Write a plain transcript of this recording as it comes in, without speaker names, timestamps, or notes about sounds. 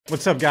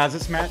What's up guys,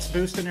 it's Matt's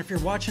Boost, and if you're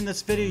watching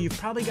this video, you've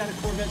probably got a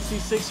Corvette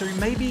C6, or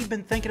maybe you've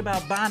been thinking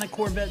about buying a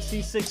Corvette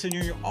C6 and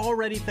you're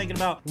already thinking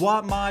about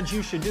what mods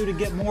you should do to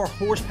get more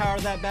horsepower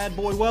of that bad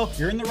boy. Well,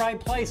 you're in the right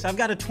place. I've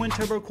got a twin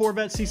turbo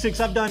Corvette C6.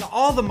 I've done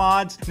all the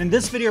mods, and in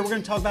this video, we're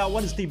gonna talk about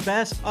what is the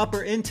best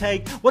upper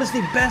intake, what is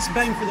the best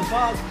bang for the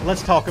buck.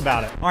 Let's talk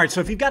about it. All right,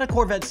 so if you've got a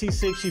Corvette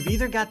C6, you've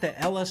either got the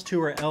LS2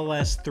 or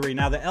LS3.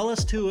 Now the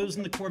LS2 was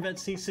in the Corvette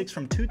C6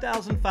 from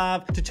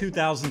 2005 to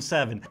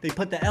 2007. They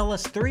put the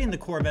LS3 in the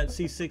Corvette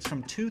C6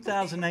 from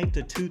 2008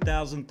 to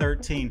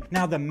 2013.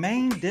 Now the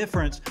main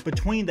difference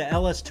between the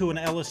LS2 and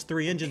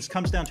LS3 engines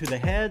comes down to the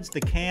heads, the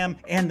cam,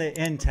 and the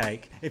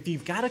intake. If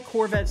you've got a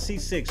Corvette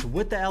C6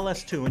 with the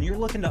LS2 and you're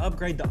looking to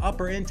upgrade the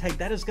upper intake,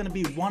 that is going to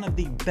be one of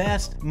the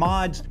best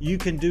mods you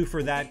can do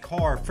for that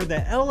car. For the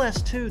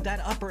LS2,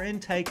 that upper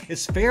intake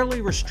is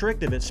fairly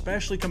restrictive,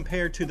 especially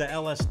compared to the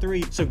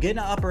LS3. So getting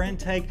an upper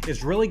intake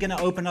is really going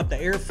to open up the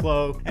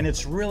airflow, and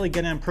it's really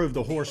going to improve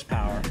the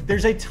horsepower.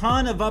 There's a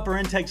ton of upper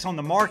intakes on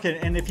the market,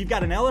 and if you've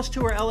got an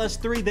LS2 or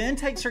LS3, the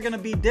intakes are going to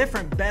be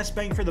different, best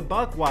bang for the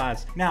buck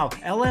wise. Now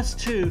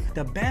LS2,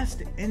 the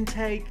best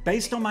intake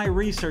based on my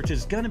research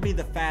is going to be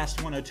the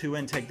fast 102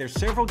 intake. There's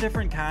several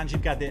different kinds.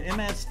 You've got the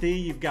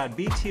MSD, you've got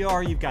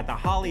BTR, you've got the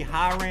Holley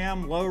high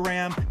ram, low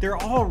ram. They're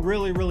all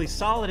really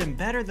solid and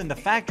better than the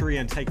factory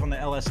intake on the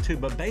LS2,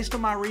 but based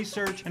on my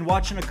research and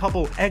watching a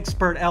couple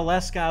expert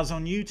LS guys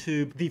on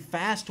YouTube, the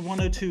fast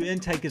 102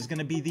 intake is going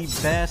to be the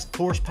best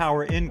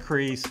horsepower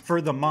increase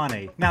for the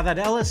money. Now that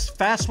LS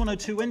fast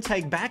 102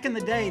 intake, back in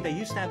the day, they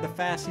used to have the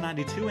fast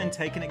 92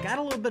 intake, and it got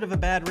a little bit of a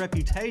bad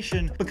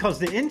reputation because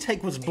the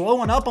intake was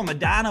blowing up on the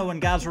dyno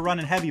and guys were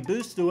running heavy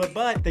boosts through it,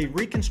 but they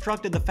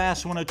reconstructed the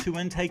fast 102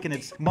 intake and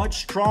it's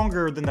much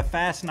stronger than the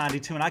fast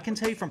 92. And I can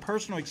tell you from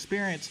personal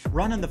experience,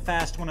 running the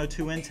fast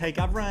 102 intake,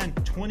 I've run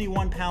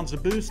 21 pounds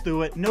of boost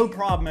through it, no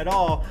problem at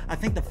all. I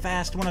think the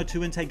fast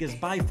 102 intake is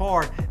by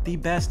far the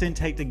best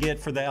intake to get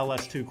for the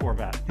LS2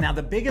 Corvette. Now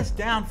the biggest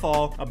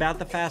downfall about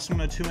the fast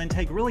 102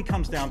 intake really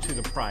comes down to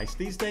the price.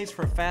 These days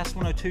for a fast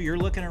 102, you're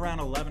looking around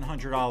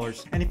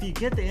 $1,100. And if you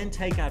get the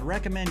intake, I'd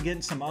recommend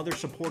getting some other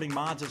supporting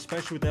mods,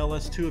 especially with the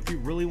LS2. If you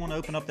really want to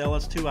open up the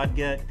LS2, I'd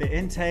get the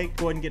intake,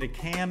 go ahead and get a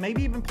cam,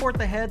 maybe even port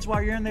the heads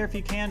while you're in there if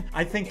you can.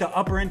 I think the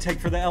upper intake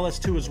for the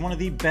LS2 is one of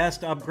the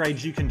best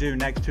upgrades you can do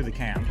next to the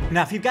cam.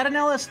 Now, if you've got an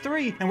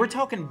LS3 and we're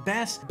talking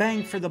best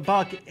bang for the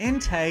buck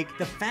intake,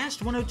 the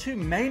fast 102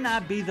 may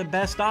not be the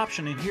best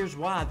option, and here's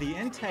why. The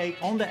intake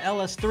on the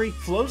LS3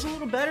 flows a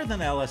little better than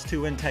the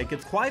LS2 intake.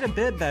 It's quite a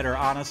bit better,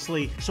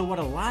 honestly. So what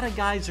a lot of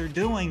guys are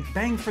doing,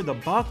 bang for the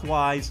buck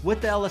wise,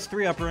 with the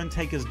LS3 upper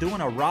intake is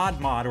doing a rod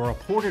mod or a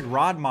ported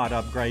rod mod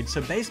upgrade.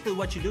 So basically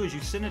what you do is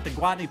you send it to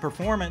Gwatney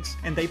Performance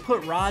and they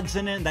put rods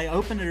in it and they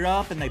open it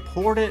up and they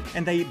port it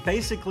and they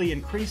basically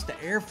increase the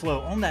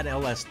airflow on that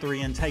LS3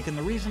 intake. And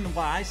the reason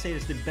why I say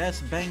it's the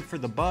best bang for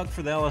the buck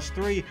for the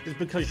LS3 is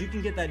because you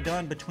can get that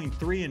done between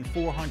 $300 and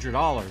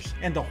 $400.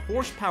 And the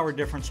horsepower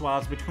difference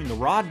wise between the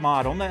rod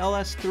mod on the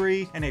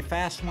LS3 and a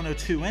fast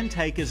 102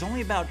 intake is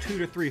only about 2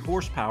 to 3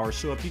 horsepower.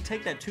 So if you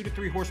take that 2 to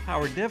 3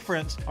 horsepower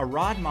difference, a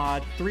rod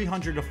mod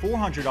 $300 to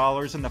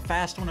 $400 and the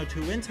fast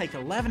 102 intake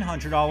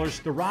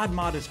 $1,100, the rod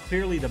mod is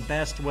clearly the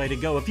best way to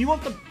go. If you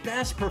want the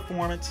best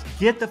performance,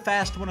 get the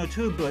fast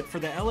 102, but for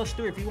the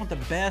LS3, if you want the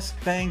best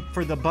bang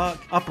for the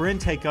buck upper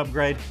intake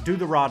upgrade, do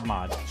the rod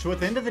mod. So at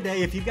the end of the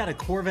day, if you've got a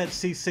Corvette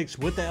C6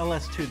 with the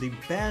LS2, the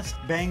best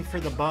bang for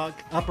the buck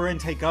upper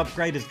intake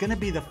upgrade is going to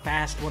be the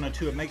fast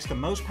 102. It makes the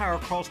most power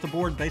across the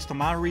board based on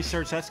my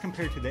research. That's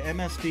compared to the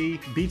MSD,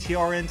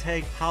 BTR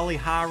intake, Holley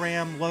high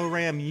ram, low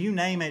ram, you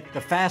name it.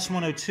 The fast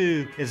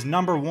 102 is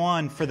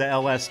 #1 for the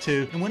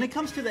LS2. And when it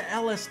comes to the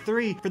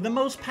LS3, for the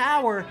most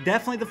power,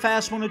 definitely the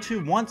fast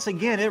 102. Once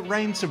again, it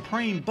reigns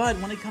supreme. But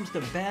when it comes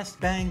to best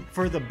bang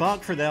for the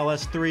buck for the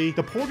LS3,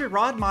 the ported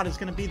rod mod is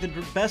going to be the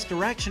best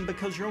direction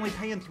because you're only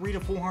paying $300 to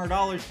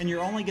 $400 and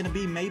you're only going to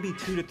be maybe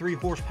 2 to 3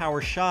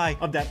 horsepower shy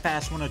of that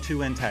fast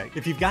 102 intake.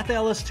 If you've got the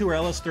LS2 or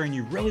LS3 and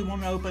you really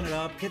want to open it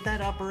up, get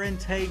that upper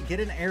intake, get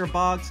an air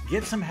box,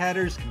 get some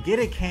headers, get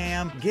a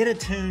cam, get a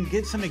tune,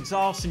 get some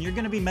exhaust, and you're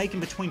going to be making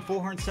between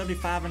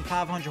 475 and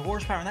 500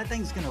 horsepower, and that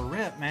thing's going to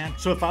rip, man.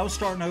 So if I was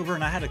starting over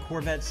and I had a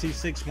Corvette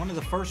C6, one of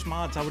the first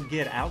mods I would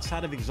get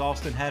outside of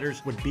exhaust and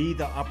headers would be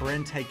the upper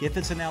intake. If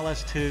it's an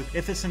LS2,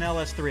 if it's an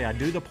LS3, I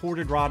do the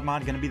ported rod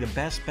mod, going to be the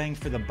best bang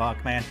for the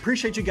buck, man.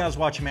 Appreciate you guys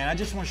watching, man. I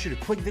just want to shoot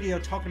a quick video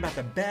talking about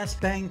the best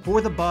bang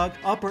for the buck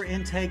upper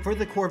intake for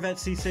the Corvette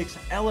C6,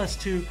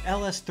 LS2,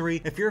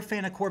 LS3. If you're a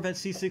fan of Corvette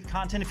C6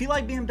 content, if you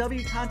like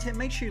BMW content,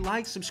 make sure you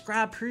like,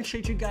 subscribe.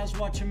 Appreciate you guys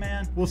watching,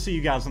 man. We'll see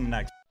you guys on the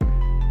next.